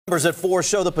Numbers at 4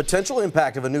 show the potential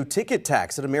impact of a new ticket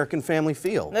tax at American Family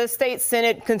Field. The state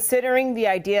Senate considering the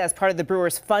idea as part of the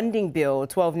Brewers funding bill.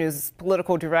 12 News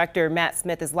political director Matt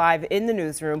Smith is live in the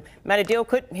newsroom. Matt, a deal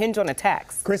could hinge on a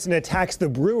tax. Kristen, a tax the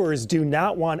Brewers do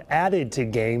not want added to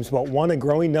games, but one a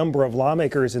growing number of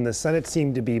lawmakers in the Senate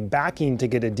seem to be backing to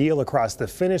get a deal across the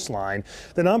finish line.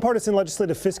 The nonpartisan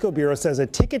Legislative Fiscal Bureau says a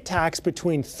ticket tax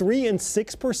between 3 and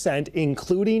 6%,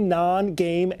 including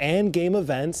non-game and game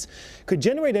events, could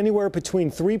generate anywhere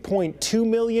between $3.2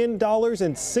 million and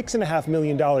 $6.5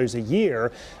 million a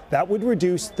year. That would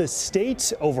reduce the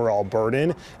state's overall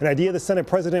burden, an idea the Senate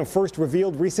president first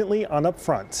revealed recently on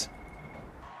Upfront.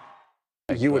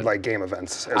 You would like game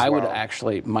events as well. I would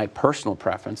actually, my personal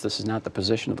preference, this is not the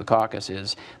position of the caucus,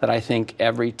 is that I think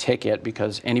every ticket,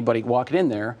 because anybody walking in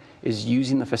there is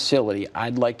using the facility,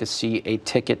 I'd like to see a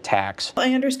ticket tax.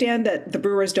 I understand that the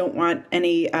Brewers don't want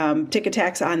any ticket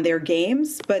tax on their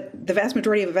games, but the vast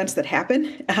majority of events that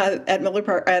happen at Miller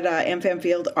Park, at AmFam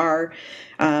Field are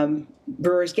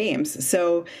Brewers games.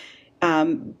 So,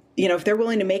 if they're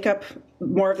willing to make up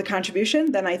more of the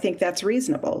contribution, then I think that's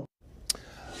reasonable.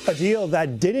 A deal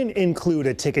that didn't include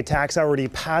a ticket tax already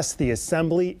passed the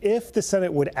Assembly. If the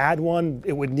Senate would add one,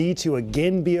 it would need to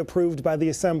again be approved by the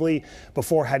Assembly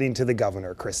before heading to the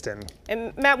governor, Kristen.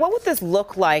 And Matt, what would this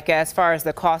look like as far as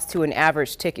the cost to an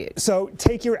average ticket? So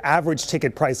take your average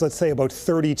ticket price, let's say about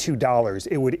 $32.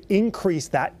 It would increase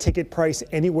that ticket price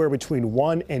anywhere between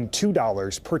 $1 and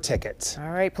 $2 per ticket.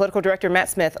 All right, political director Matt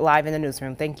Smith live in the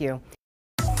newsroom. Thank you.